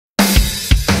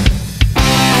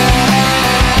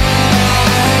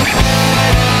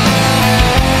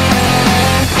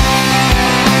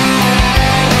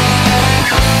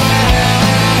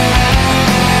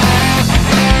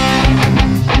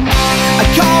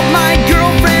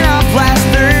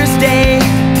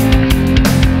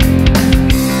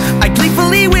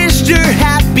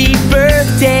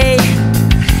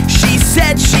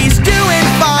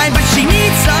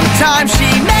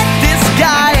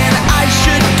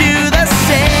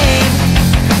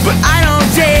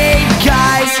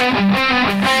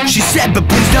said, but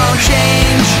please don't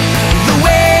change the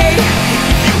way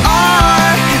you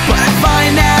are. But I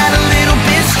find that a little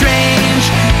bit strange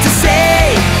to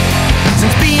say,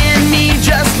 since being me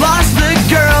just lost the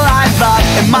girl I love.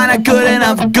 Am I not good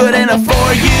enough for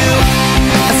you?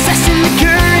 Assessing the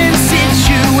current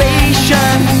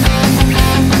situation,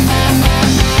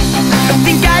 I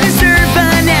think I deserve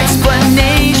an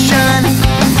explanation.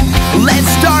 Let's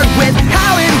start with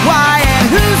how and why, and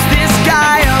who's this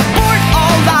guy? Abort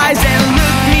all lies and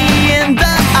look me in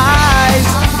the eyes.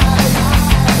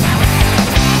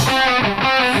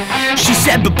 She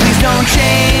said, but please don't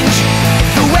change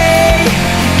the way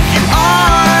you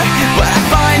are. But I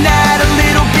find that a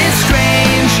little bit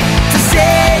strange to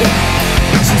say,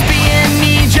 since being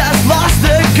me just lost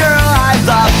the girl I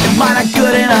love. Am I not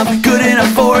good enough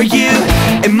for you?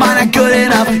 Am I not good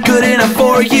enough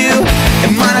for you?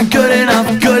 Am I not good enough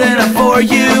for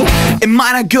you? Am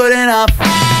I not good enough?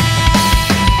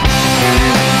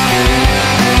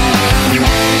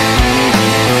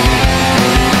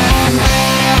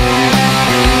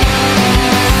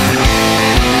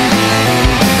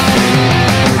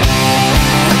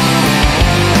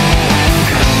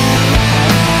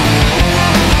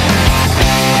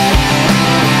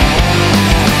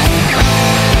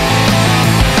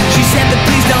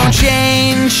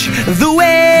 Change the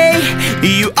way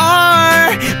you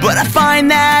are, but I find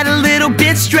that a little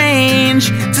bit strange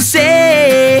to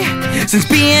say, since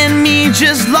being me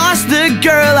just lost the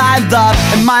girl I love.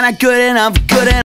 Am I not good enough